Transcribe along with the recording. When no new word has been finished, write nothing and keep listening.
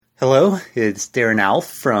Hello, it's Darren Alf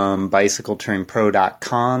from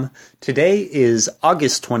BicycleTouringPro.com. Today is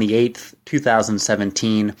August 28th,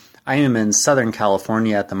 2017. I am in Southern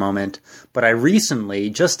California at the moment, but I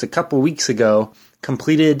recently, just a couple weeks ago,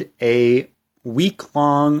 completed a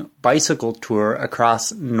week-long bicycle tour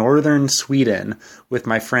across northern Sweden with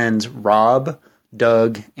my friends Rob,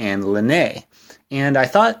 Doug, and Linnea. And I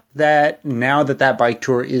thought that now that bike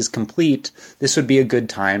tour is complete, this would be a good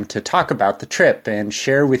time to talk about the trip and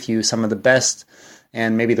share with you some of the best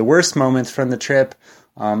and maybe the worst moments from the trip,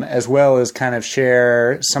 as well as kind of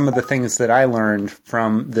share some of the things that I learned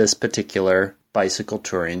from this particular bicycle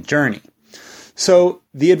touring journey. So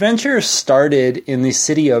the adventure started in the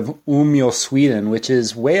city of Umeå, Sweden, which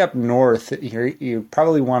is way up north. You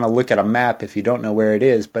probably want to look at a map if you don't know where it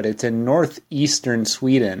is, but it's in northeastern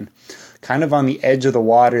Sweden, kind of on the edge of the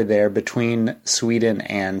water there between Sweden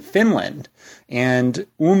and Finland. And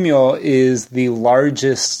Umeå is the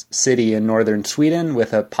largest city in northern Sweden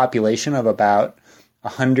with a population of about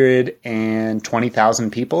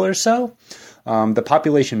 120,000 people or so. The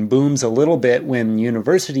population booms a little bit when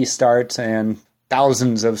university starts and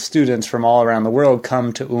thousands of students from all around the world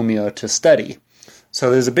come to Umeå to study.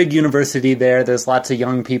 So there's a big university there. There's lots of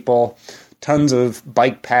young people, tons of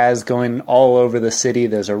bike paths going all over the city.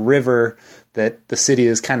 There's a river that the city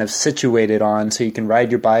is kind of situated on, so you can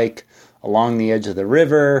ride your bike along the edge of the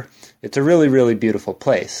river. It's a really, really beautiful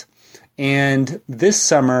place. And this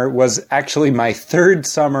summer was actually my third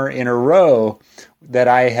summer in a row that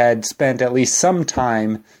I had spent at least some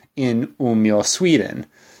time in Umeå, Sweden.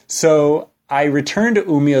 So I returned to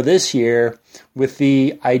Umeå this year with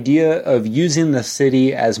the idea of using the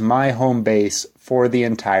city as my home base for the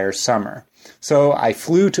entire summer. So I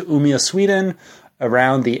flew to Umeå, Sweden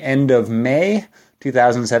around the end of May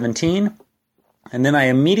 2017, and then I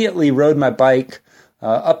immediately rode my bike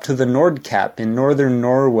up to the Nordkapp in northern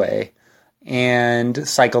Norway and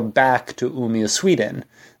cycled back to Umeå, Sweden.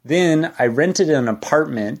 Then I rented an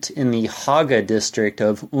apartment in the Haga district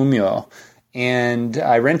of Umeå, and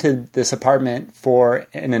I rented this apartment for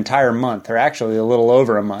an entire month, or actually a little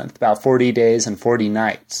over a month, about 40 days and 40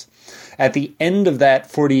 nights. At the end of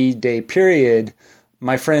that 40-day period,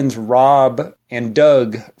 my friends Rob and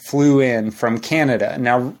Doug flew in from Canada.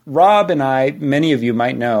 Now, Rob and I, many of you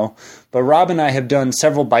might know, but Rob and I have done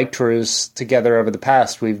several bike tours together over the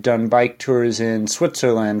past. We've done bike tours in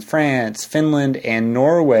Switzerland, France, Finland, and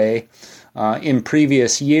Norway in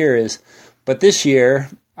previous years. But this year,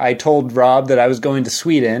 I told Rob that I was going to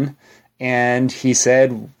Sweden, and he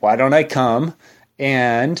said, why don't I come?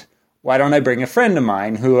 And why don't I bring a friend of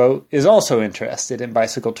mine who is also interested in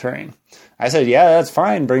bicycle touring? I said, yeah, that's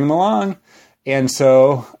fine. Bring him along. And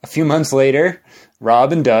so a few months later,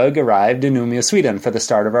 Rob and Doug arrived in Umeå, Sweden for the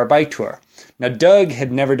start of our bike tour. Now, Doug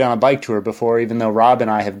had never done a bike tour before, even though Rob and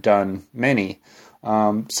I have done many.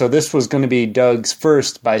 So this was going to be Doug's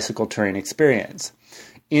first bicycle touring experience.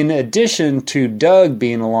 In addition to Doug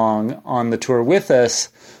being along on the tour with us,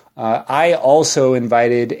 I also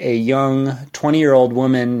invited a young 20-year-old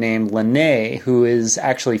woman named Linnea, who is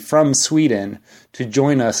actually from Sweden, to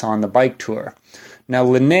join us on the bike tour. Now,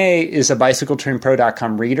 Linnea is a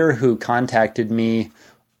BicycleTouringPro.com reader who contacted me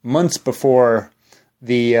months before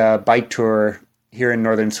the bike tour here in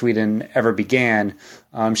northern Sweden ever began.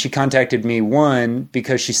 She contacted me, one,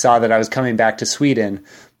 because she saw that I was coming back to Sweden,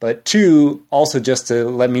 but two, also just to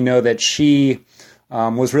let me know that she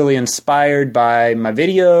was really inspired by my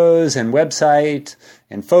videos and website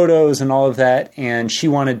and photos and all of that, and she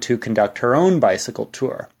wanted to conduct her own bicycle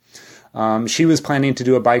tour. She was planning to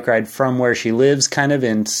do a bike ride from where she lives, kind of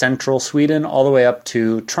in central Sweden, all the way up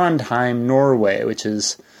to Trondheim, Norway, which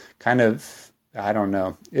is kind of, I don't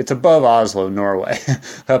know, it's above Oslo, Norway,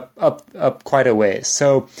 up quite a ways.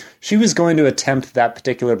 So she was going to attempt that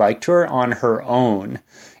particular bike tour on her own,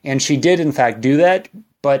 and she did in fact do that,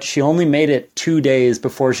 but she only made it 2 days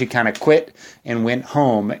before she kind of quit and went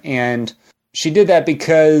home. And she did that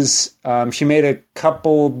because she made a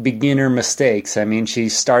couple beginner mistakes. I mean, she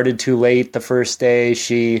started too late the first day.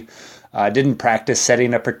 She didn't practice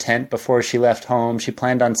setting up her tent before she left home. She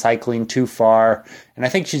planned on cycling too far. And I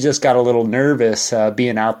think she just got a little nervous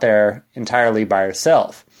being out there entirely by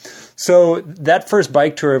herself. So that first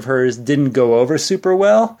bike tour of hers didn't go over super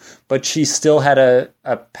well, but she still had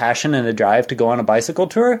a passion and a drive to go on a bicycle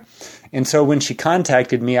tour. And so when she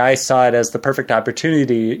contacted me, I saw it as the perfect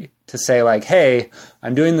opportunity to say, like, hey,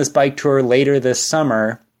 I'm doing this bike tour later this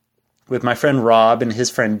summer with my friend Rob and his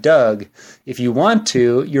friend Doug. If you want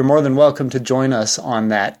to, you're more than welcome to join us on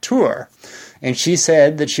that tour. And she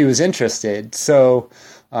said that she was interested. So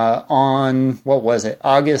on,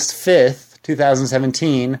 August 5th,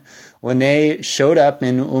 2017, Lene showed up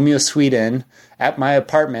in Umeå, Sweden at my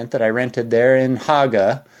apartment that I rented there in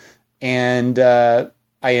Haga, and I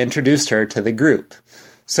introduced her to the group.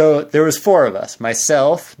 So there was 4 of us,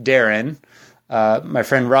 myself, Darren, my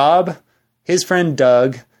friend Rob, his friend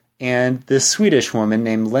Doug, and this Swedish woman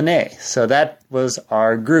named Lene. So that was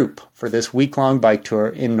our group for this week-long bike tour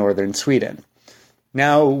in northern Sweden.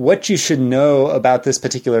 Now, what you should know about this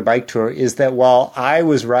particular bike tour is that while I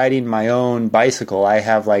was riding my own bicycle, I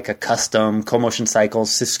have like a custom CoMotion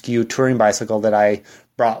Cycles Siskiyou touring bicycle that I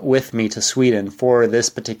brought with me to Sweden for this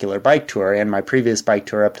particular bike tour and my previous bike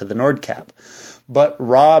tour up to the Nordkap. But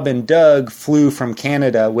Rob and Doug flew from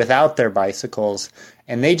Canada without their bicycles,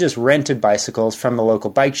 and they just rented bicycles from the local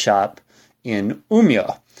bike shop in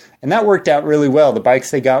Umeå. And that worked out really well. The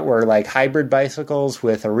bikes they got were like hybrid bicycles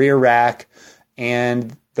with a rear rack,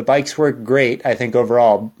 and the bikes worked great, I think,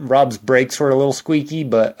 overall. Rob's brakes were a little squeaky,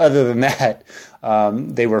 but other than that,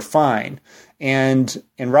 they were fine. And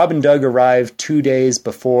Rob and Doug arrived 2 days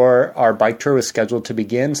before our bike tour was scheduled to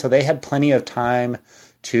begin, so they had plenty of time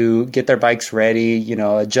to get their bikes ready,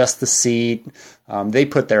 adjust the seat. They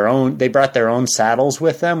brought their own saddles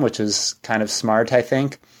with them, which is kind of smart, I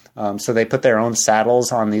think. So they put their own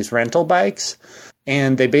saddles on these rental bikes.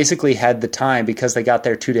 And they basically had the time, because they got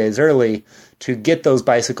there 2 days early, to get those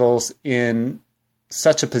bicycles in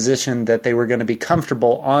such a position that they were going to be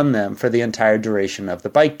comfortable on them for the entire duration of the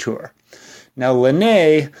bike tour. Now,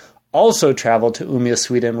 Lene also traveled to Umeå,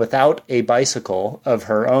 Sweden without a bicycle of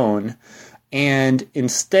her own, and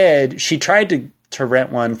instead she tried to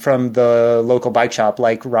rent one from the local bike shop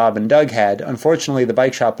like Rob and Doug had. Unfortunately, the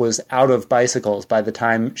bike shop was out of bicycles by the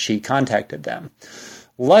time she contacted them.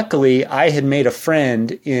 Luckily, I had made a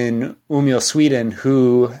friend in Umeå, Sweden,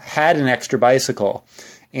 who had an extra bicycle,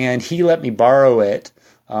 and he let me borrow it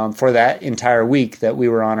for that entire week that we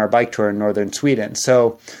were on our bike tour in northern Sweden.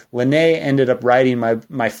 So Lene ended up riding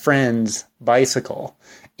my friend's bicycle,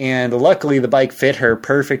 and luckily the bike fit her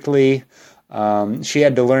perfectly. She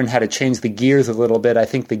had to learn how to change the gears a little bit. I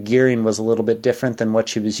think the gearing was a little bit different than what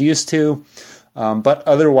she was used to, but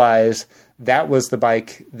otherwise, that was the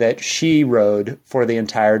bike that she rode for the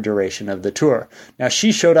entire duration of the tour. Now,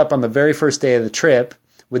 she showed up on the very first day of the trip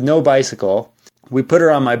with no bicycle. We put her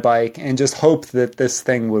on my bike and just hoped that this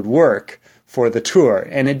thing would work for the tour.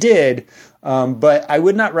 And it did, but I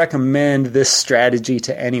would not recommend this strategy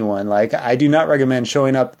to anyone. Like, I do not recommend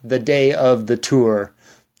showing up the day of the tour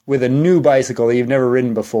with a new bicycle that you've never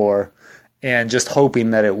ridden before and just hoping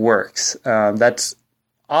that it works. That's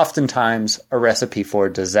oftentimes a recipe for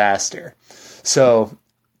disaster. So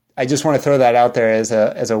I just want to throw that out there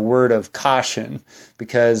as a word of caution,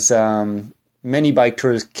 because many bike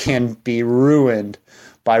tours can be ruined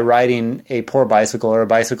by riding a poor bicycle or a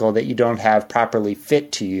bicycle that you don't have properly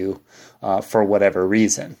fit to you for whatever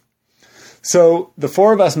reason. So the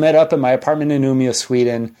 4 of us met up at my apartment in Umeå,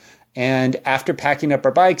 Sweden, and after packing up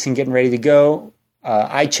our bikes and getting ready to go,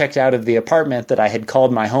 I checked out of the apartment that I had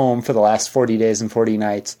called my home for the last 40 days and 40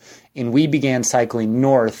 nights, and we began cycling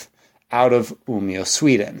north out of Umeå,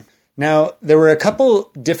 Sweden. Now, there were a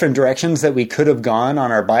couple different directions that we could have gone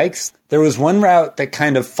on our bikes. There was one route that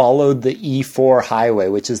kind of followed the E4 highway,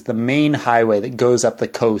 which is the main highway that goes up the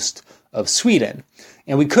coast of Sweden.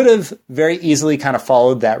 And we could have very easily kind of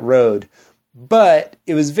followed that road, but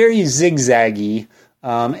it was very zigzaggy,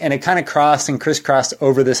 and it kind of crossed and crisscrossed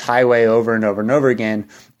over this highway over and over and over again.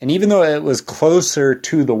 And even though it was closer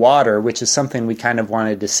to the water, which is something we kind of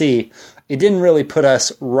wanted to see, it didn't really put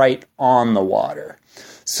us right on the water.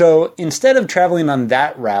 So instead of traveling on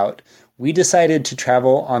that route, we decided to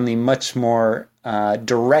travel on the much more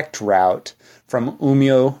direct route from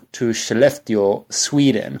Umeå to Skellefteå,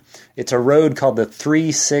 Sweden. It's a road called the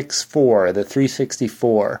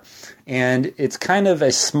 364, and it's kind of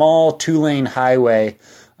a small 2-lane highway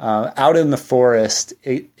out in the forest.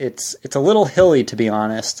 It's a little hilly, to be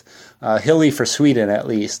honest, hilly for Sweden at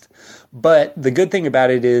least. But the good thing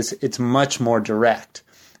about it is it's much more direct.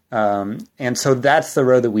 And so that's the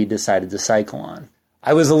road that we decided to cycle on.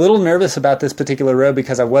 I was a little nervous about this particular road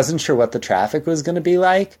because I wasn't sure what the traffic was going to be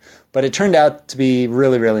like, but it turned out to be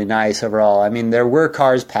really, really nice overall. I mean, there were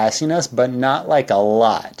cars passing us, but not like a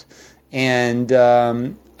lot. And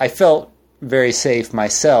I felt very safe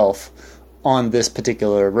myself on this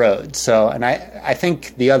particular road. So, and I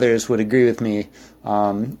think the others would agree with me.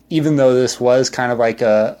 Even though this was kind of like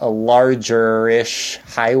a larger-ish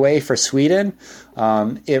highway for Sweden,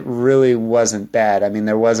 it really wasn't bad. I mean,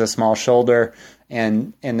 there was a small shoulder,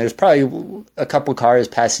 and there's probably a couple cars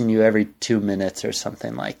passing you every 2 minutes or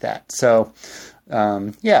something like that. So,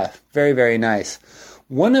 yeah, very, very nice.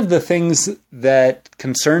 One of the things that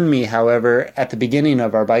concerned me, however, at the beginning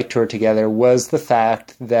of our bike tour together was the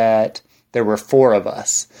fact that there were 4 of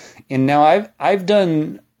us. And now I've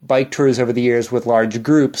done bike tours over the years with large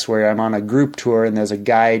groups where I'm on a group tour and there's a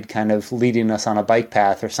guide kind of leading us on a bike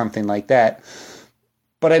path or something like that.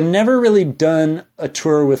 But I've never really done a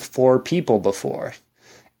tour with 4 people before.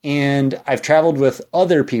 And I've traveled with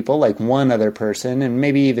other people, like 1 other person and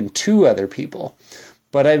maybe even 2 other people.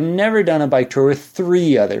 But I've never done a bike tour with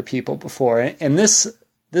 3 other people before. And this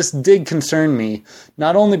did concern me,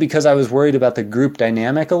 not only because I was worried about the group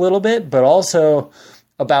dynamic a little bit, but also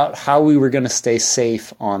about how we were going to stay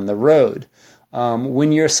safe on the road.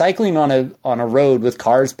 When you're cycling on a road with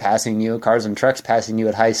cars and trucks passing you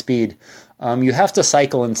at high speed, you have to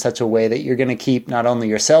cycle in such a way that you're going to keep not only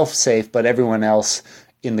yourself safe, but everyone else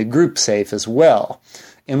in the group safe as well.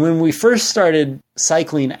 And when we first started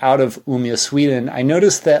cycling out of Umeå, Sweden, I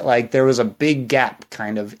noticed that there was a big gap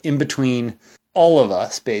kind of in between all of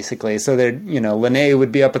us, basically. So there, Linnea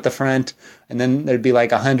would be up at the front, and then there'd be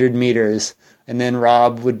 100 meters, and then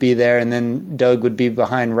Rob would be there, and then Doug would be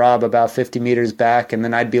behind Rob about 50 meters back, and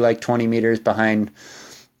then I'd be 20 meters behind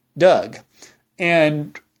Doug.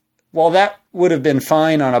 And while that would have been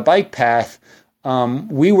fine on a bike path,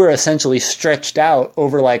 we were essentially stretched out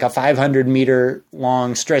over a 500-meter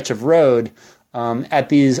long stretch of road at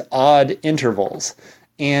these odd intervals.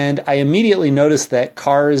 And I immediately noticed that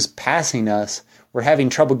cars passing us were having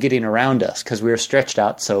trouble getting around us because we were stretched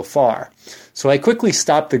out so far. So I quickly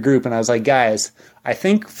stopped the group and I was like, guys, I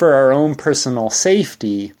think for our own personal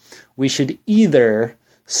safety, we should either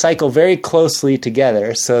cycle very closely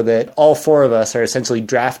together so that all 4 of us are essentially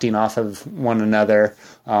drafting off of one another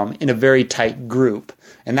in a very tight group.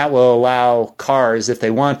 And that will allow cars, if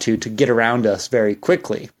they want to get around us very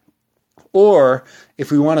quickly. Or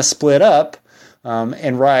if we want to split up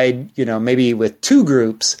and ride, maybe with 2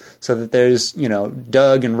 groups so that there's,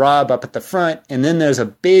 Doug and Rob up at the front, and then there's a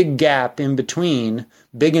big gap in between,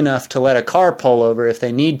 big enough to let a car pull over if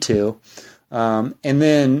they need to. And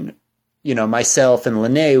then myself and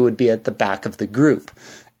Linnea would be at the back of the group.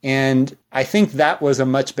 And I think that was a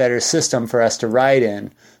much better system for us to ride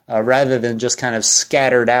in, rather than just kind of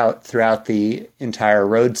scattered out throughout the entire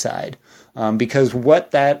roadside. Because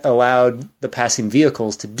what that allowed the passing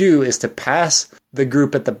vehicles to do is to pass the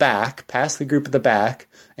group at the back,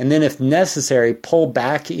 and then if necessary, pull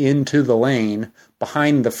back into the lane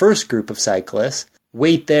behind the first group of cyclists,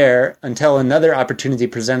 wait there until another opportunity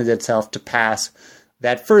presented itself to pass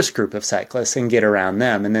that first group of cyclists and get around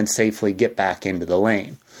them, and then safely get back into the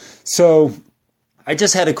lane. So I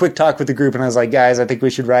just had a quick talk with the group, and I was like, guys, I think we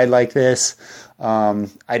should ride like this.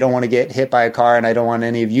 I don't want to get hit by a car, and I don't want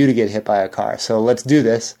any of you to get hit by a car. So let's do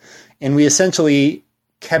this. And we essentially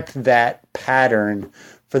kept that pattern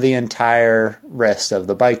for the entire rest of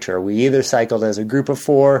the bike tour. We either cycled as a group of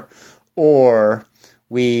 4, or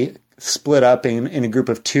we split up in a group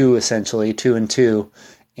of 2, essentially, 2 and 2,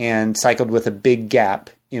 and cycled with a big gap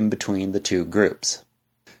in between the 2 groups.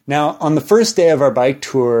 Now, on the first day of our bike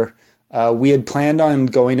tour, we had planned on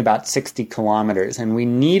going about 60 kilometers, and we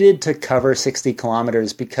needed to cover 60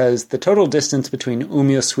 kilometers because the total distance between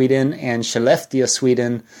Umeå, Sweden and Skellefteå,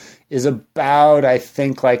 Sweden is about, I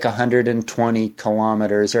think, 120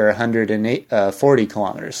 kilometers or 140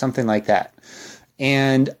 kilometers, something like that.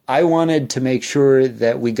 And I wanted to make sure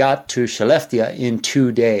that we got to Skellefteå in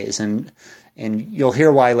 2 days, and you'll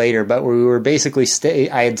hear why later, but we were basically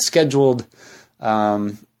I had scheduled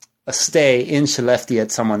a stay in Skellefteå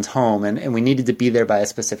at someone's home, and we needed to be there by a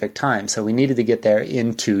specific time, so we needed to get there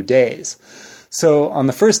in 2 days. So on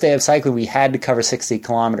the first day of cycling, we had to cover 60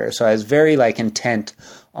 kilometers, so I was very intent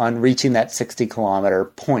on reaching that 60 kilometer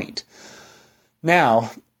point.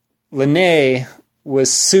 Now, Linnea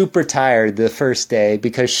was super tired the first day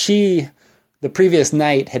because she, the previous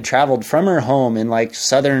night, had traveled from her home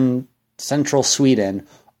in central Sweden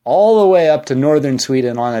all the way up to northern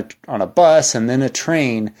Sweden on a bus and then a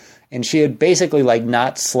train, and she had basically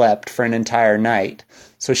not slept for an entire night.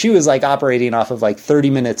 So she was operating off of 30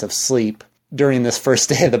 minutes of sleep during this first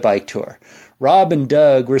day of the bike tour. Rob and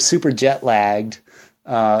Doug were super jet lagged,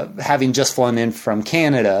 having just flown in from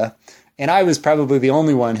Canada, and I was probably the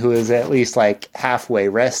only one who was at least halfway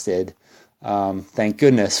rested. Thank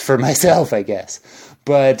goodness for myself, I guess.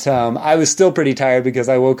 But I was still pretty tired because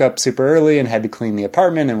I woke up super early and had to clean the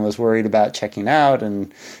apartment and was worried about checking out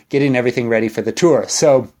and getting everything ready for the tour.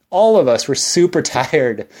 So all of us were super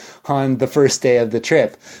tired on the first day of the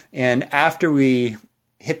trip. And after we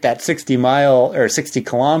hit that 60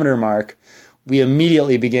 kilometer mark, we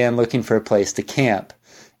immediately began looking for a place to camp.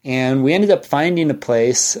 And we ended up finding a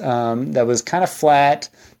place that was kind of flat,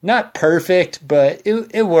 Not perfect, but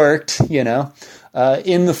it worked, in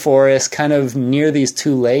the forest, kind of near these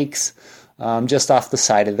two lakes, just off the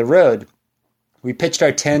side of the road. We pitched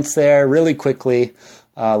our tents there really quickly.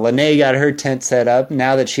 Lene got her tent set up.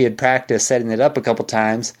 Now that she had practiced setting it up a couple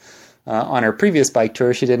times on her previous bike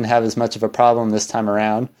tour, she didn't have as much of a problem this time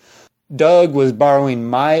around. Doug was borrowing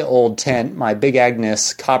my old tent, my Big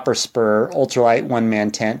Agnes Copper Spur ultralight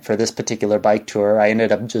one-man tent for this particular bike tour. I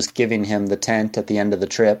ended up just giving him the tent at the end of the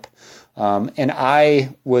trip. And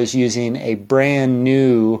I was using a brand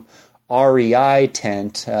new REI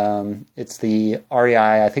tent. It's the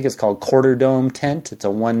REI, I think it's called Quarter Dome tent. It's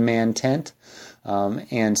a one-man tent.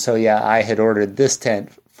 And so, I had ordered this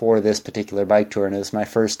tent for this particular bike tour, and it was my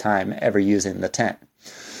first time ever using the tent.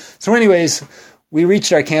 So anyways, we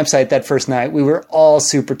reached our campsite that first night. We were all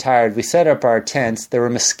super tired. We set up our tents. There were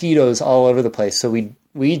mosquitoes all over the place. So we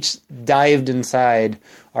each dived inside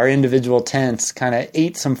our individual tents, kind of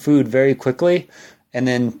ate some food very quickly, and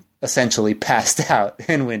then essentially passed out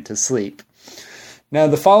and went to sleep. Now,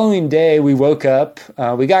 the following day, we woke up.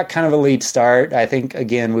 We got kind of a late start. I think,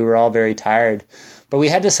 again, we were all very tired. But we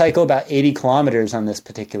had to cycle about 80 kilometers on this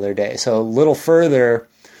particular day, so a little further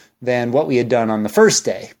than what we had done on the first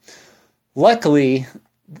day. Luckily,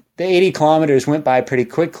 the 80 kilometers went by pretty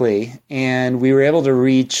quickly, and we were able to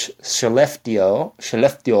reach Skellefteå,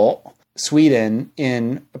 Sweden,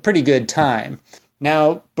 in a pretty good time.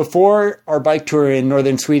 Now, before our bike tour in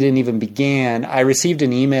northern Sweden even began, I received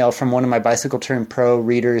an email from one of my Bicycle Touring Pro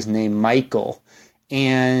readers named Michael,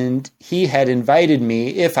 and he had invited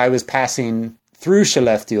me, if I was passing through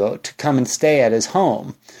Skellefteå, to come and stay at his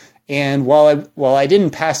home. And while I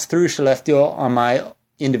didn't pass through Skellefteå on my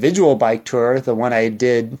individual bike tour, the one I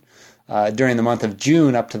did during the month of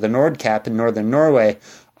June up to the Nordkapp in northern Norway,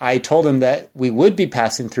 I told him that we would be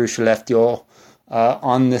passing through Skellefteå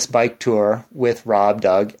on this bike tour with Rob,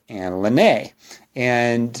 Doug, and Lene.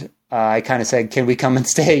 And I kind of said, can we come and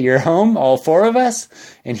stay at your home, all four of us?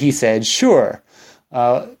 And he said, sure.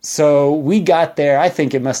 So we got there, I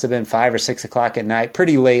think it must have been 5 or 6 o'clock at night,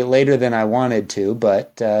 pretty late, later than I wanted to,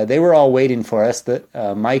 but they were all waiting for us,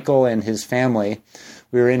 Michael and his family.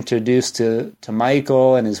 We were introduced to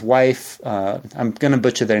Michael and his wife. I'm going to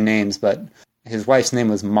butcher their names, but his wife's name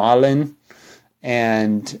was Malin.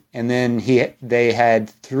 And then they had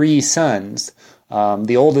 3 sons.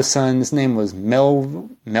 The oldest son's name was Melvin.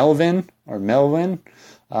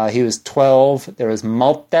 He was 12. There was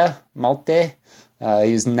Malte.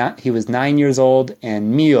 He was 9 years old,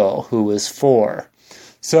 and Mio, who was 4.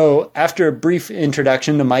 So after a brief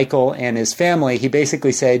introduction to Michael and his family, he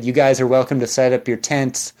basically said, you guys are welcome to set up your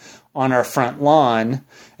tents on our front lawn,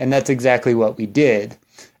 and that's exactly what we did.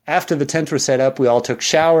 After the tents were set up, we all took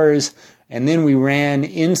showers, and then we ran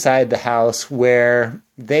inside the house where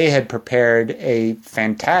they had prepared a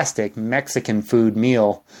fantastic Mexican food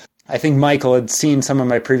meal. I think Michael had seen some of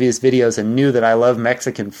my previous videos and knew that I love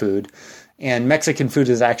Mexican food. And Mexican food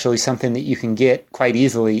is actually something that you can get quite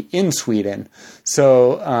easily in Sweden.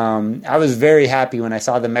 So I was very happy when I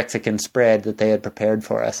saw the Mexican spread that they had prepared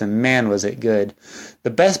for us. And man, was it good. The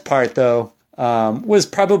best part, though, was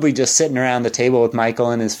probably just sitting around the table with Michael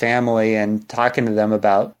and his family and talking to them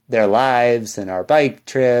about their lives and our bike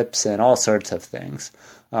trips and all sorts of things.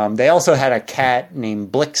 They also had a cat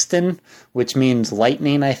named Blixten, which means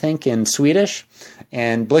lightning, I think, in Swedish.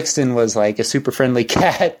 And Blixten was like a super friendly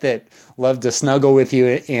cat that loved to snuggle with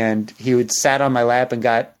you, and he would sat on my lap and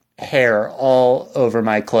got hair all over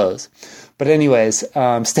my clothes. But anyways,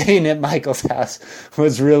 staying at Michael's house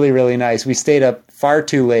was really, really nice. We stayed up far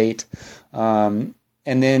too late and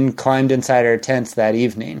then climbed inside our tents that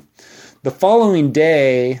evening. The following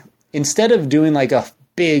day, instead of doing like a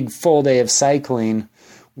big full day of cycling,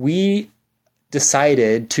 we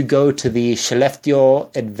decided to go to the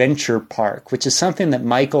Skellefteå Adventure Park, which is something that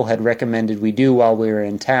Michael had recommended we do while we were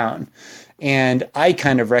in town. And I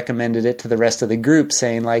kind of recommended it to the rest of the group,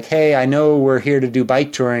 saying like, hey, I know we're here to do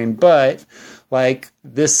bike touring, but like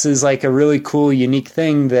this is like a really cool, unique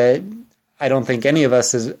thing that I don't think any of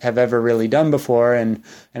us have ever really done before, and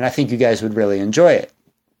I think you guys would really enjoy it.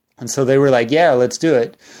 And so they were like, yeah, let's do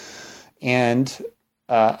it. And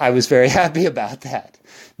I was very happy about that.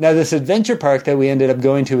 Now, this adventure park that we ended up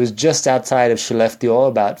going to was just outside of Skellefteå,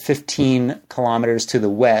 about 15 kilometers to the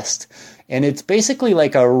west. And it's basically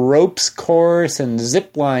like a ropes course and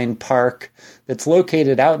zip line park that's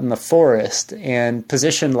located out in the forest and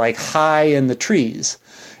positioned like high in the trees.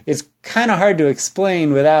 It's kind of hard to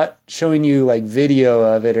explain without showing you like video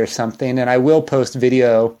of it or something. And I will post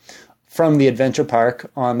video from the adventure park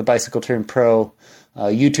on the Bicycle Touring Pro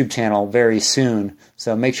YouTube channel very soon.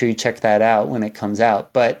 So make sure you check that out when it comes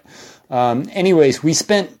out. But Anyways, we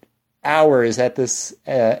spent hours at this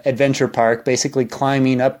adventure park, basically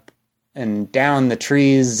climbing up and down the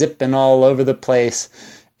trees, zipping all over the place.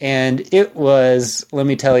 And it was, let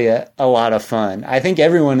me tell you, a lot of fun. I think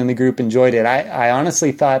everyone in the group enjoyed it. I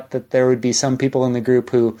honestly thought that there would be some people in the group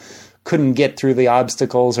who couldn't get through the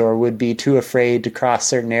obstacles or would be too afraid to cross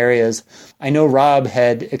certain areas. I know Rob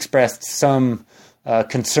had expressed some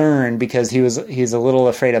concern because he's a little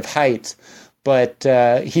afraid of heights, but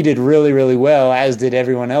he did really, really well, as did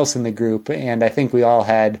everyone else in the group, and I think we all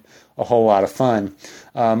had a whole lot of fun.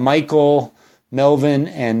 Michael, Melvin,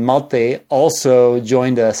 and Malte also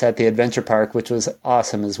joined us at the adventure park, which was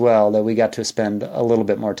awesome as well, that we got to spend a little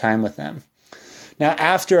bit more time with them. Now,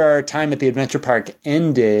 after our time at the adventure park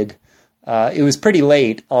ended, it was pretty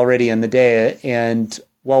late already in the day, and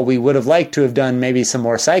while we would have liked to have done maybe some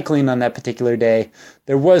more cycling on that particular day,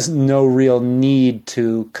 there was no real need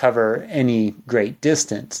to cover any great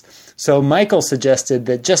distance. So Michael suggested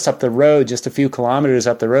that just up the road, just a few kilometers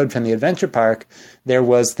up the road from the adventure park, there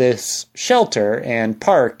was this shelter and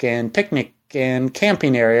park and picnic and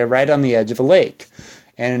camping area right on the edge of a lake.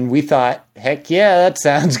 And we thought, heck yeah, that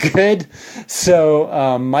sounds good.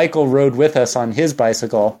 So Michael rode with us on his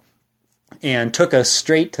bicycle and took us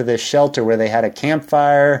straight to this shelter where they had a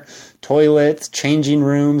campfire, toilets, changing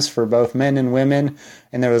rooms for both men and women,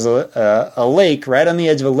 and there was a lake right on the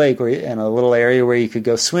edge of a lake and a little area where you could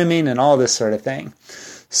go swimming and all this sort of thing.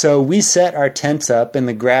 So we set our tents up in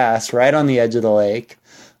the grass right on the edge of the lake,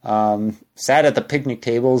 sat at the picnic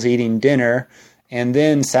tables eating dinner, and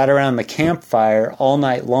then sat around the campfire all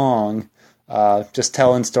night long, just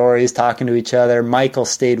telling stories, talking to each other. Michael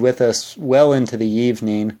stayed with us well into the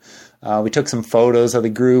evening. We took some photos of the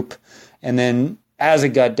group, and then as it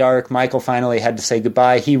got dark, Michael finally had to say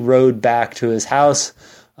goodbye. He rode back to his house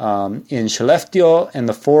in Skellefteå, and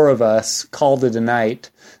the four of us called it a night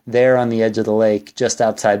there on the edge of the lake, just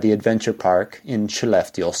outside the adventure park in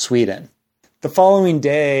Skellefteå, Sweden. The following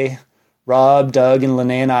day, Rob, Doug, and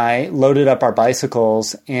Linnea and I loaded up our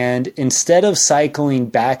bicycles, and instead of cycling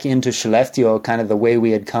back into Skellefteå kind of the way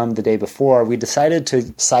we had come the day before, we decided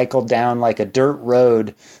to cycle down like a dirt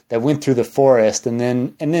road that went through the forest and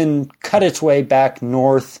then cut its way back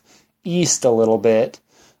northeast a little bit,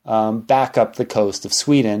 back up the coast of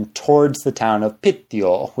Sweden towards the town of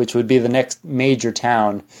Piteå, which would be the next major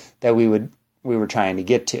town that we were trying to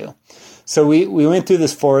get to. So we went through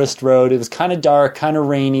this forest road. It was kind of dark, kind of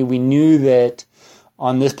rainy. We knew that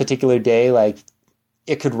on this particular day, like,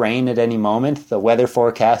 it could rain at any moment. The weather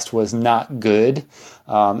forecast was not good,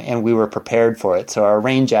 and we were prepared for it. So our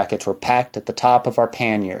rain jackets were packed at the top of our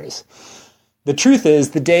panniers. The truth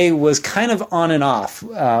is, the day was kind of on and off.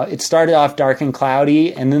 It started off dark and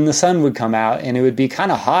cloudy, and then the sun would come out, and it would be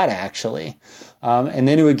kind of hot, actually. And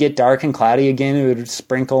then it would get dark and cloudy again. It would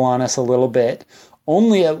sprinkle on us a little bit.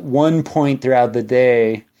 Only at one point throughout the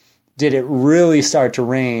day did it really start to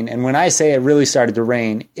rain. And when I say it really started to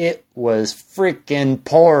rain, it was freaking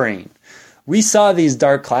pouring. We saw these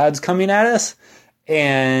dark clouds coming at us,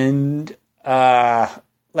 and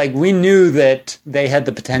we knew that they had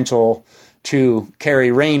the potential to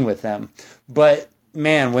carry rain with them. But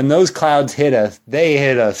man, when those clouds hit us, they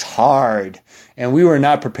hit us hard. And we were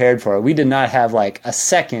not prepared for it. We did not have like a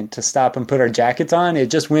second to stop and put our jackets on. It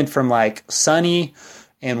just went from like sunny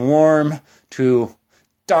and warm to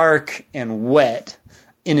dark and wet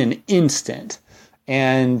in an instant.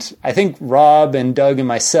 And I think Rob and Doug and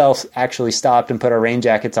myself actually stopped and put our rain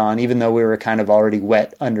jackets on, even though we were kind of already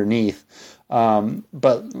wet underneath.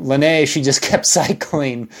 But Linnea, she just kept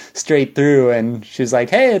cycling straight through, and she was like,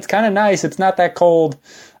 hey, it's kind of nice. It's not that cold.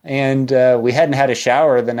 And we hadn't had a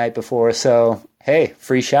shower the night before, so hey,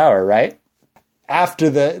 free shower, right? After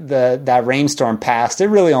that rainstorm passed, it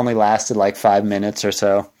really only lasted like 5 minutes or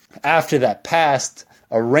so. After that passed,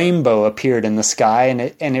 a rainbow appeared in the sky,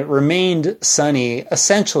 and it remained sunny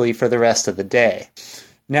essentially for the rest of the day.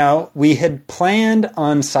 Now, we had planned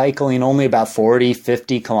on cycling only about 40,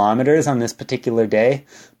 50 kilometers on this particular day,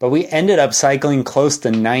 but we ended up cycling close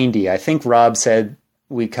to 90. I think Rob said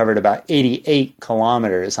we covered about 88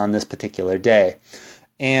 kilometers on this particular day.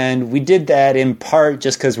 And we did that in part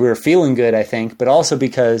just because we were feeling good, I think, but also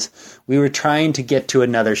because we were trying to get to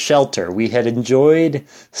another shelter. We had enjoyed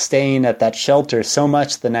staying at that shelter so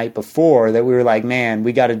much the night before that we were like, man,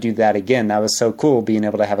 we got to do that again. That was so cool, being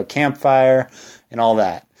able to have a campfire and all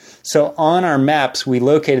that. So on our maps, we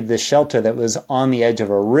located this shelter that was on the edge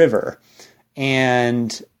of a river.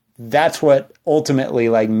 And that's what ultimately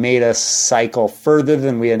made us cycle further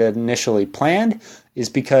than we had initially planned, is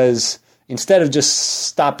because instead of just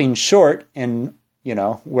stopping short and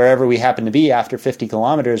wherever we happened to be after 50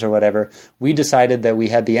 kilometers or whatever, we decided that we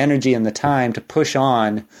had the energy and the time to push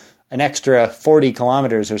on an extra 40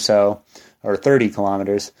 kilometers or so, or 30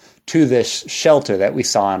 kilometers, to this shelter that we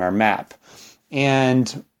saw on our map.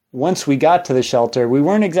 And once we got to the shelter, we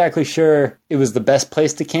weren't exactly sure it was the best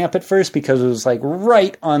place to camp at first because it was like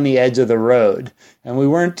right on the edge of the road. And we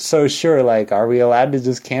weren't so sure, like, are we allowed to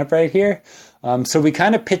just camp right here? So we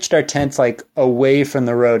kind of pitched our tents like away from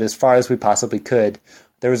the road as far as we possibly could.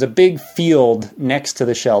 There was a big field next to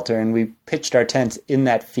the shelter, and we pitched our tents in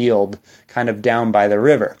that field kind of down by the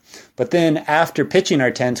river. But then after pitching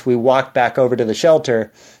our tents, we walked back over to the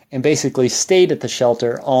shelter and basically stayed at the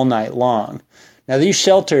shelter all night long. Now, these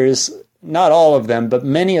shelters, not all of them, but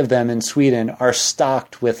many of them in Sweden are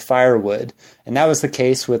stocked with firewood. And that was the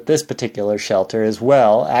case with this particular shelter as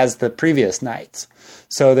well as the previous nights.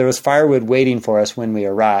 So there was firewood waiting for us when we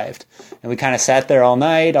arrived. And we kind of sat there all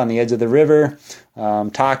night on the edge of the river,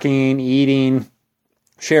 talking, eating,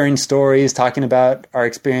 sharing stories, talking about our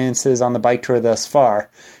experiences on the bike tour thus far.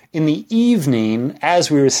 In the evening,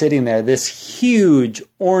 as we were sitting there, this huge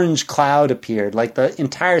orange cloud appeared, like the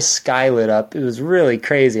entire sky lit up. It was really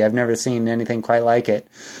crazy. I've never seen anything quite like it.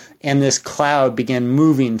 And this cloud began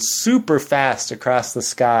moving super fast across the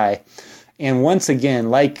sky. And once again,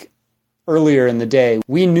 like earlier in the day,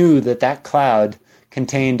 we knew that that cloud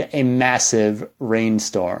contained a massive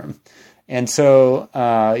rainstorm. And so,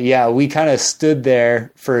 we kind of stood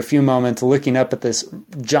there for a few moments looking up at this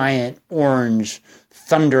giant orange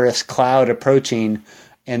thunderous cloud approaching,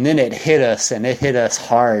 and then it hit us, and it hit us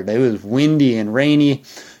hard. It was windy and rainy,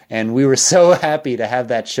 and we were so happy to have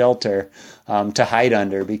that shelter to hide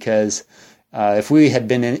under, because if we had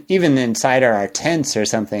been even inside our tents or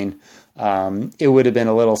something, it would have been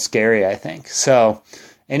a little scary, I think. So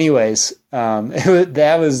anyways,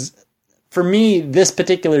 that was, for me, this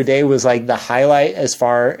particular day was like the highlight as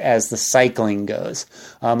far as the cycling goes.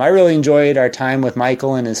 I really enjoyed our time with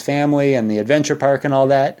Michael and his family and the adventure park and all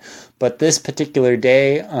that. But this particular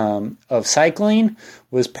day of cycling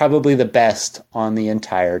was probably the best on the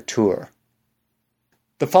entire tour.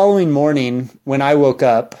 The following morning, when I woke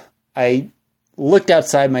up, I looked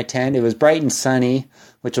outside my tent. It was bright and sunny,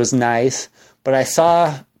 which was nice. But I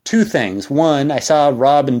saw two things. One, I saw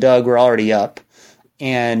Rob and Doug were already up,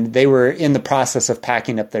 and they were in the process of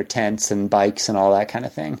packing up their tents and bikes and all that kind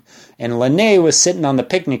of thing. And Lene was sitting on the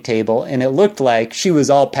picnic table, and it looked like she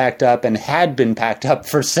was all packed up and had been packed up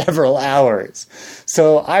for several hours.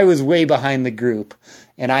 So I was way behind the group,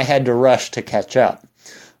 and I had to rush to catch up.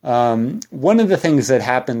 One of the things that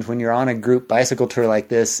happens when you're on a group bicycle tour like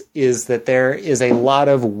this is that there is a lot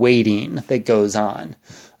of waiting that goes on.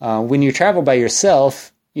 When you travel by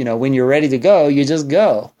yourself, when you're ready to go, you just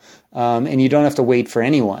go. And you don't have to wait for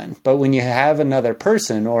anyone. But when you have another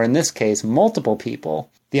person, or in this case, multiple people,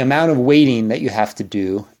 the amount of waiting that you have to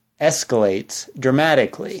do escalates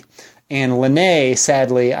dramatically. And Lene,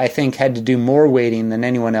 sadly, I think, had to do more waiting than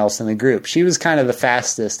anyone else in the group. She was kind of the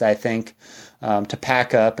fastest, I think, to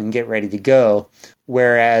pack up and get ready to go,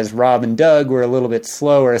 whereas Rob and Doug were a little bit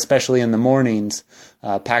slower, especially in the mornings,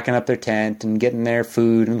 packing up their tent and getting their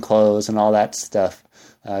food and clothes and all that stuff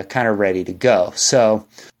kind of ready to go. So,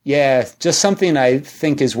 yeah, just something I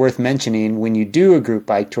think is worth mentioning when you do a group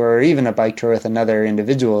bike tour or even a bike tour with another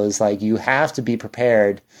individual is like you have to be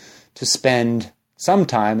prepared to spend some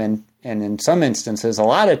time and in some instances a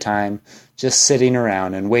lot of time just sitting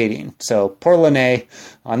around and waiting. So poor Lene,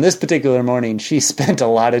 on this particular morning, she spent a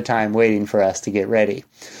lot of time waiting for us to get ready.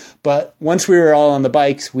 But once we were all on the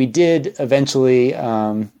bikes, we did eventually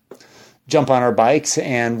jump on our bikes,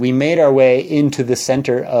 and we made our way into the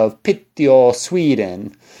center of Piteå,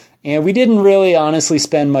 Sweden. And we didn't really honestly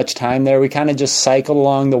spend much time there. We kind of just cycled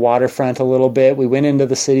along the waterfront a little bit. We went into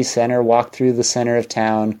the city center, walked through the center of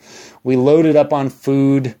town. We loaded up on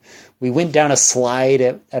food. We went down a slide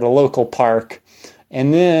at a local park.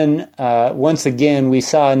 And then, once again, we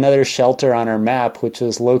saw another shelter on our map, which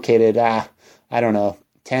was located,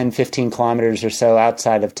 10, 15 kilometers or so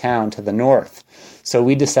outside of town to the north. So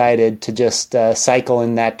we decided to just cycle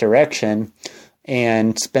in that direction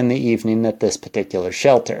and spend the evening at this particular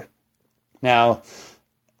shelter. Now,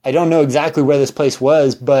 I don't know exactly where this place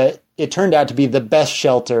was, but it turned out to be the best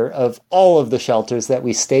shelter of all of the shelters that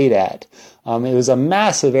we stayed at. It was a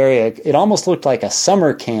massive area. It almost looked like a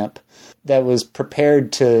summer camp that was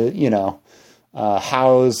prepared to,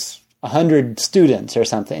 house 100 students or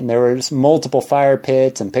something. There were multiple fire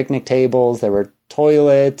pits and picnic tables. There were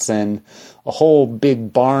toilets and a whole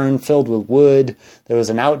big barn filled with wood. There was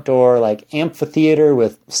an outdoor amphitheater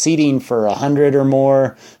with seating for 100 or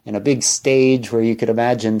more and a big stage where you could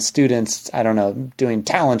imagine students, I don't know, doing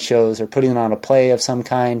talent shows or putting on a play of some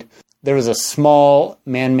kind. There was a small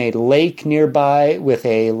man-made lake nearby with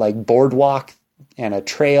a boardwalk and a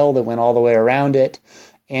trail that went all the way around it.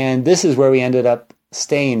 And this is where we ended up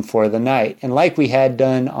staying for the night. And like we had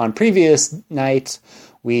done on previous nights,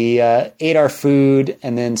 we ate our food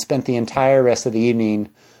and then spent the entire rest of the evening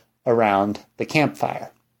around the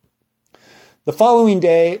campfire. The following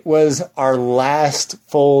day was our last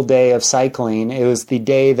full day of cycling. It was the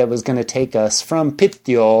day that was going to take us from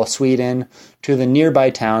Piteå, Sweden, to the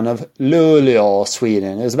nearby town of Luleå,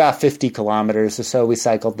 Sweden. It was about 50 kilometers or so we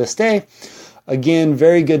cycled this day. Again,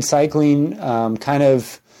 very good cycling, kind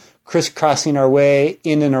of crisscrossing our way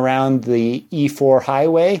in and around the E4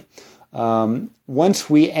 highway. Once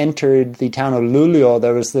we entered the town of Luleå,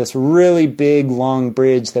 there was this really big, long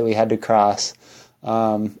bridge that we had to cross.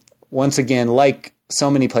 Once again, like so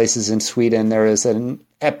many places in Sweden, there was an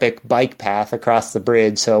epic bike path across the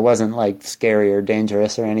bridge, so it wasn't scary or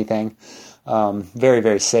dangerous or anything. Very,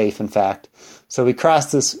 very safe, in fact. So we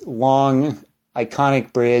crossed this long,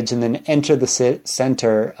 iconic bridge and then entered the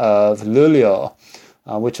center of Luleå,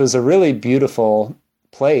 which was a really beautiful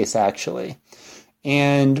place, actually.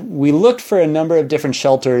 And we looked for a number of different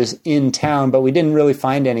shelters in town, but we didn't really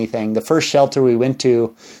find anything. The first shelter we went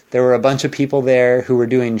to, there were a bunch of people there who were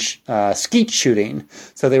doing skeet shooting.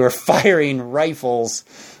 So they were firing rifles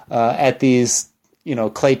at these,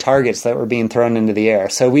 clay targets that were being thrown into the air.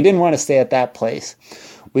 So we didn't want to stay at that place.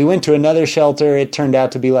 We went to another shelter. It turned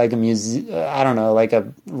out to be like a like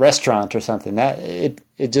a restaurant or something.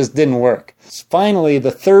 It just didn't work. Finally,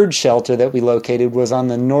 the third shelter that we located was on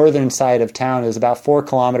the northern side of town. It was about 4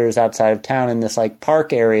 kilometers outside of town in this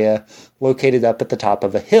park area located up at the top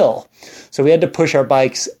of a hill. So we had to push our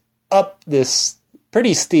bikes up this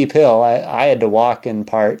pretty steep hill. I had to walk in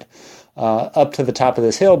part up to the top of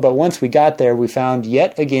this hill. But once we got there, we found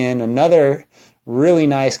yet again another really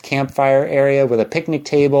nice campfire area with a picnic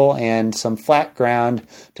table and some flat ground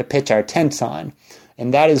to pitch our tents on.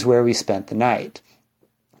 And that is where we spent the night.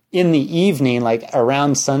 In the evening,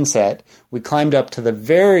 around sunset, we climbed up to the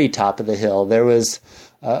very top of the hill. There was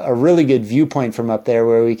a really good viewpoint from up there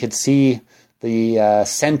where we could see the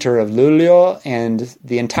center of Luleå and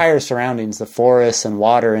the entire surroundings, the forests and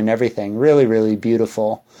water and everything. Really, really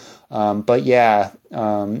beautiful.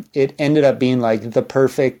 It ended up being the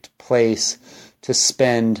perfect place to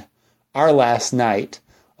spend our last night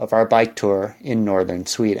of our bike tour in northern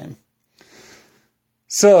Sweden.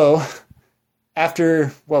 So,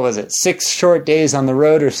 after, 6 short days on the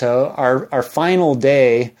road or so, our final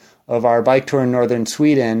day of our bike tour in northern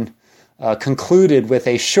Sweden concluded with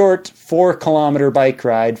a short 4-kilometer bike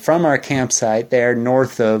ride from our campsite there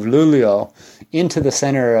north of Luleå into the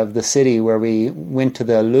center of the city, where we went to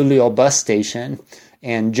the Luleå bus station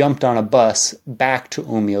and jumped on a bus back to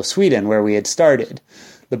Umeå, Sweden, where we had started.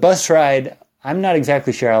 The bus ride, I'm not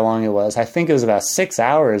exactly sure how long it was. I think it was about 6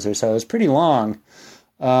 hours or so. It was pretty long.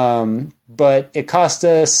 But it cost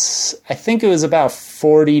us, I think it was about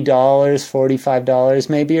 $40, $45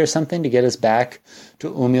 maybe or something to get us back to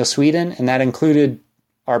Umeå, Sweden. And that included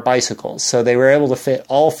our bicycles. So they were able to fit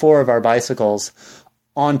all 4 of our bicycles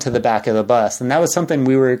onto the back of the bus. And that was something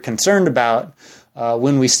we were concerned about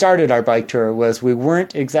when we started our bike tour, was we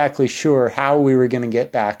weren't exactly sure how we were going to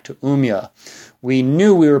get back to Umeå. We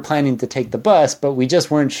knew we were planning to take the bus, but we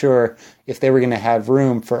just weren't sure if they were going to have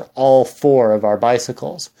room for all 4 of our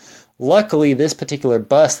bicycles. Luckily, this particular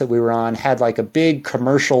bus that we were on had a big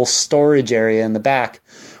commercial storage area in the back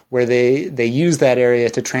where they used that area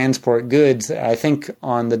to transport goods. I think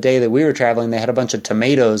on the day that we were traveling, they had a bunch of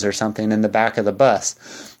tomatoes or something in the back of the bus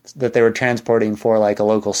that they were transporting for a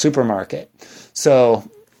local supermarket. So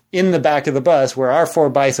in the back of the bus were our 4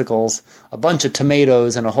 bicycles, a bunch of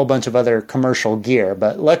tomatoes, and a whole bunch of other commercial gear.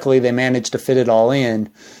 But luckily, they managed to fit it all in,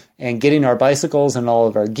 and getting our bicycles and all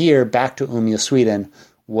of our gear back to Umeå, Sweden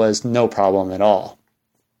was no problem at all.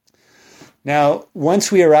 Now,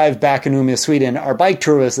 once we arrived back in Umeå, Sweden, our bike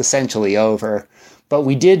tour was essentially over, but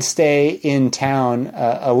we did stay in town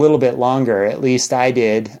a little bit longer. At least I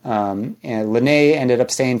did. And Lene ended up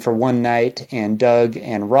staying for 1 night, and Doug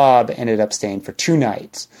and Rob ended up staying for 2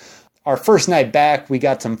 nights. Our first night back, we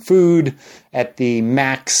got some food at the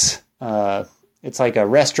Max. It's like a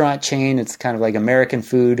restaurant chain. It's kind of like American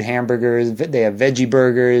food, hamburgers. They have veggie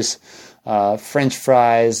burgers, French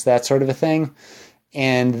fries, that sort of a thing.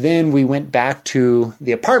 And then we went back to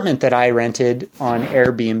the apartment that I rented on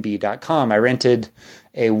Airbnb.com. I rented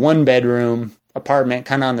a one-bedroom apartment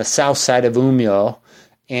kind of on the south side of Umeå,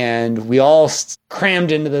 and we all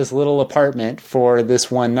crammed into this little apartment for this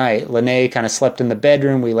one night. Lene kind of slept in the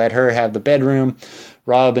bedroom. We let her have the bedroom.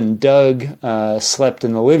 Rob and Doug slept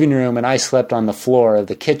in the living room, and I slept on the floor of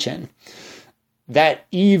the kitchen. That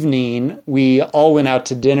evening, we all went out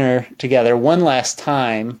to dinner together one last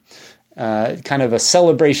time, kind of a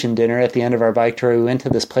celebration dinner at the end of our bike tour. We went to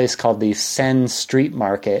this place called the Sen Street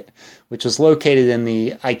Market, which was located in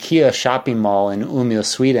the IKEA shopping mall in Umeå,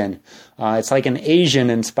 Sweden. It's like an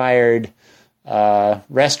Asian-inspired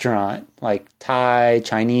restaurant, like Thai,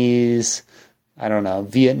 Chinese, I don't know,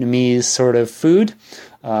 Vietnamese sort of food,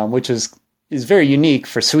 which is very unique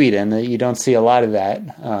for Sweden. You don't see a lot of that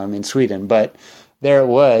in Sweden, but there it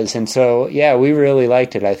was. And so, yeah, we really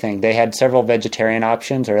liked it, I think. They had several vegetarian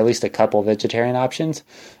options, or at least a couple vegetarian options.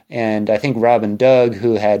 And I think Rob and Doug,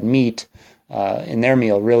 who had meat in their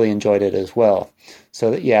meal, really enjoyed it as well.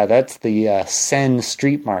 So, yeah, that's the Sen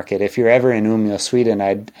Street Market. If you're ever in Umeå, Sweden,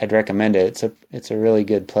 I'd recommend it. It's a really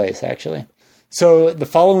good place, actually. So the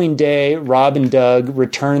following day, Rob and Doug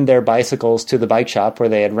returned their bicycles to the bike shop where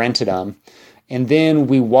they had rented them. And then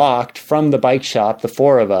we walked from the bike shop, the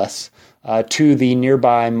four of us, to the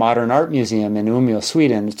nearby Modern Art Museum in Umeå,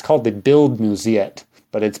 Sweden. It's called the Bildmuseet,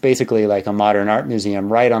 but it's basically like a modern art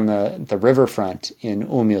museum right on the riverfront in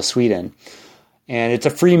Umeå, Sweden. And it's a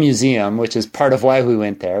free museum, which is part of why we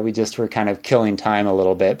went there. We just were kind of killing time a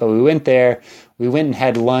little bit. But we went there. We went and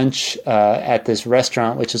had lunch at this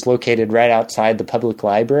restaurant, which is located right outside the public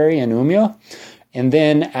library in Umeå. And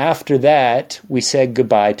then after that, we said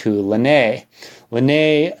goodbye to Lene.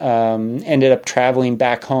 Lene ended up traveling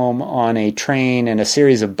back home on a train and a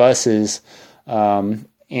series of buses.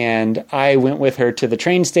 And I went with her to the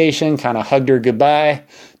train station, kind of hugged her goodbye,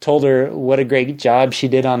 told her what a great job she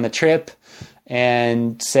did on the trip,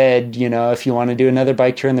 and said, if you want to do another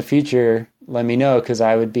bike tour in the future, let me know, because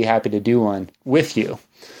I would be happy to do one with you.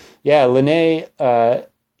 Yeah, Lene,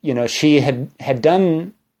 she had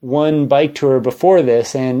done one bike tour before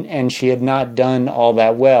this, and she had not done all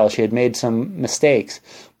that well. She had made some mistakes,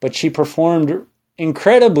 but she performed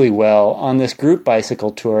incredibly well on this group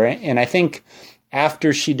bicycle tour. And I think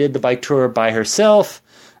after she did the bike tour by herself,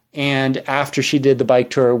 and after she did the bike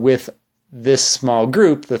tour with this small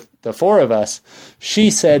group, the four of us, she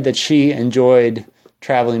said that she enjoyed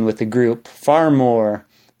traveling with the group far more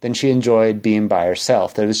than she enjoyed being by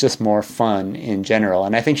herself. That it was just more fun in general.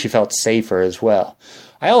 And I think she felt safer as well.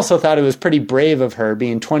 I also thought it was pretty brave of her,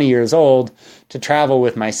 being 20 years old, to travel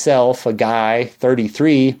with myself, a guy,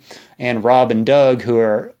 33, and Rob and Doug, who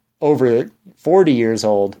are over 40 years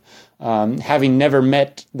old. Having never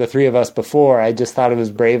met the three of us before, I just thought it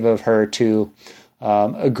was brave of her to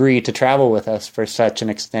agree to travel with us for such an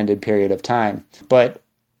extended period of time. But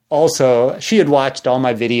also, she had watched all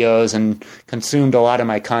my videos and consumed a lot of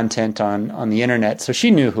my content on the internet, so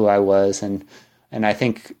she knew who I was. And I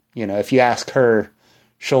think, if you ask her,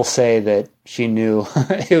 she'll say that she knew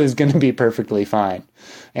it was going to be perfectly fine.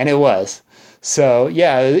 And it was. So,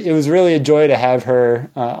 yeah, it was really a joy to have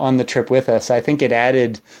her on the trip with us. I think it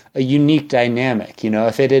added a unique dynamic.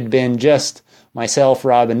 If it had been just myself,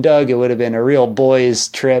 Rob, and Doug, it would have been a real boys'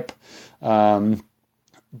 trip.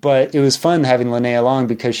 But it was fun having Lene along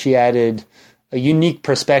because she added a unique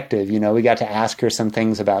perspective. We got to ask her some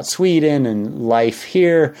things about Sweden and life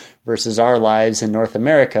here versus our lives in North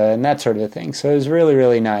America and that sort of a thing. So it was really,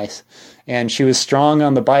 really nice. And she was strong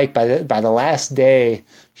on the bike. By the last day,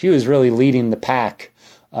 she was really leading the pack.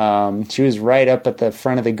 She was right up at the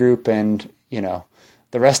front of the group, and, the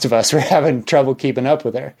rest of us were having trouble keeping up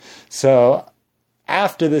with her. So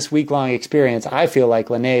after this week-long experience, I feel like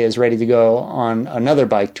Lene is ready to go on another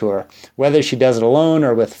bike tour. Whether she does it alone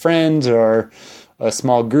or with friends or a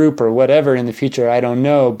small group or whatever in the future, I don't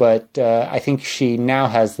know. But I think she now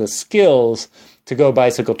has the skills to go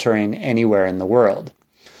bicycle touring anywhere in the world.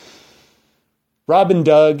 Rob and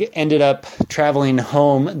Doug ended up traveling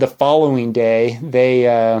home the following day.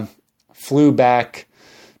 They flew back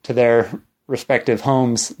to their respective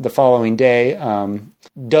homes the following day.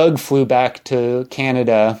 Doug flew back to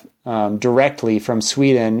Canada directly from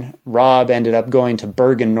Sweden. Rob ended up going to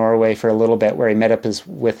Bergen, Norway for a little bit, where he met up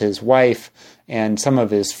with his wife and some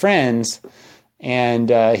of his friends. And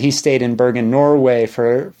he stayed in Bergen, Norway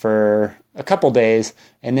for a couple days,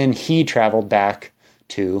 and then he traveled back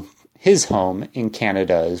to his home in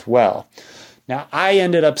Canada as well. Now, I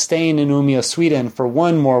ended up staying in Umeå, Sweden for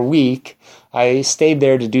one more week. I stayed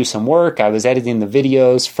there to do some work. I was editing the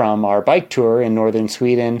videos from our bike tour in northern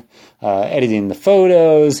Sweden, editing the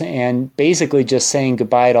photos, and basically just saying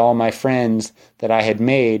goodbye to all my friends that I had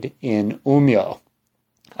made in Umeå.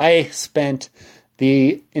 I spent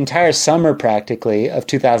the entire summer practically of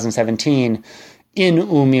 2017 in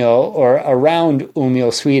Umeå or around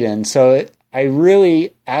Umeå, Sweden. So I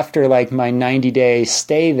really, after like my 90-day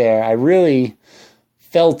stay there, I really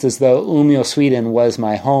felt as though Umeå, Sweden was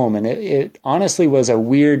my home. And it honestly was a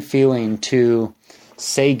weird feeling to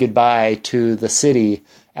say goodbye to the city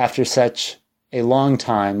after such a long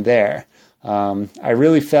time there. I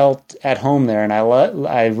really felt at home there, and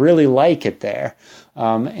I really like it there.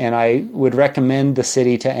 And I would recommend the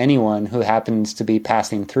city to anyone who happens to be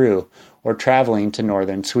passing through or traveling to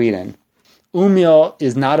northern Sweden. Umeå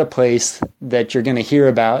is not a place that you're going to hear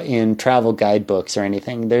about in travel guidebooks or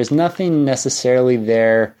anything. There's nothing necessarily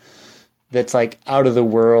there that's like out of the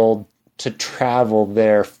world to travel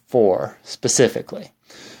there for specifically.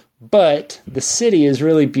 But the city is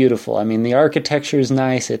really beautiful. I mean, the architecture is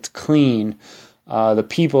nice. It's clean. The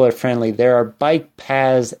people are friendly. There are bike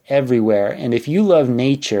paths everywhere. And if you love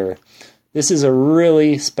nature, this is a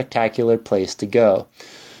really spectacular place to go.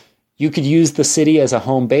 You could use the city as a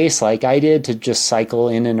home base like I did to just cycle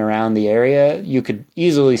in and around the area. You could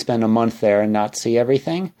easily spend a month there and not see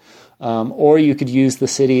everything. Or you could use the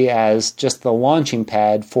city as just the launching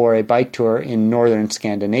pad for a bike tour in northern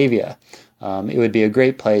Scandinavia. It would be a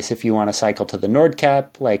great place if you want to cycle to the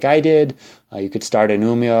Nordkap like I did. You could start in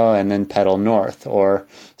Umeå and then pedal north, or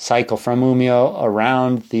cycle from Umeå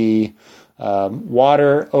around the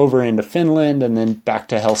water over into Finland and then back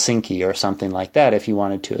to Helsinki or something like that if you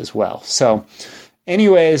wanted to as well. So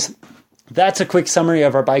anyways, that's a quick summary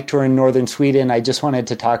of our bike tour in northern Sweden. I just wanted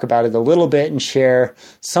to talk about it a little bit and share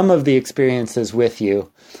some of the experiences with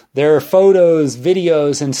you. There are photos,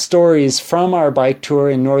 videos, and stories from our bike tour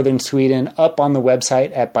in northern Sweden up on the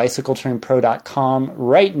website at bicycletouringpro.com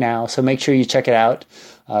right now, so make sure you check it out.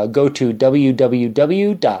 Go to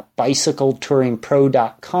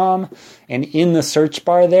www.bicycletouringpro.com, and in the search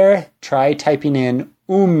bar there, try typing in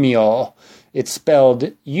Umeå. It's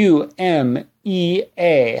spelled U-M-E-A.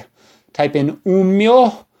 Type in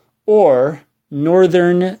Umeå or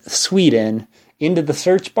northern Sweden into the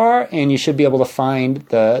search bar, and you should be able to find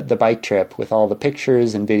the bike trip with all the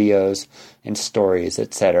pictures and videos and stories,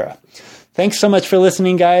 etc. Thanks so much for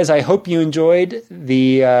listening, guys. I hope you enjoyed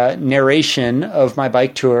the narration of my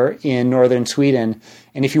bike tour in northern Sweden.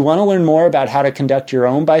 And if you want to learn more about how to conduct your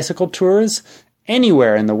own bicycle tours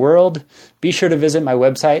anywhere in the world, be sure to visit my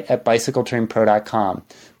website at bicycletouringpro.com.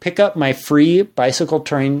 Pick up my free bicycle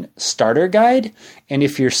touring starter guide. And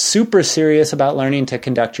if you're super serious about learning to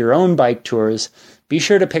conduct your own bike tours, be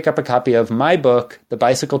sure to pick up a copy of my book, The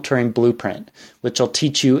Bicycle Touring Blueprint, which will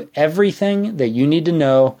teach you everything that you need to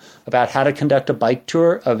know about how to conduct a bike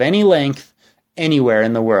tour of any length anywhere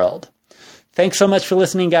in the world. Thanks so much for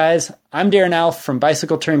listening, guys. I'm Darren Alf from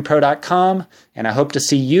bicycletouringpro.com, and I hope to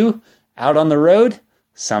see you out on the road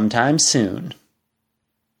sometime soon.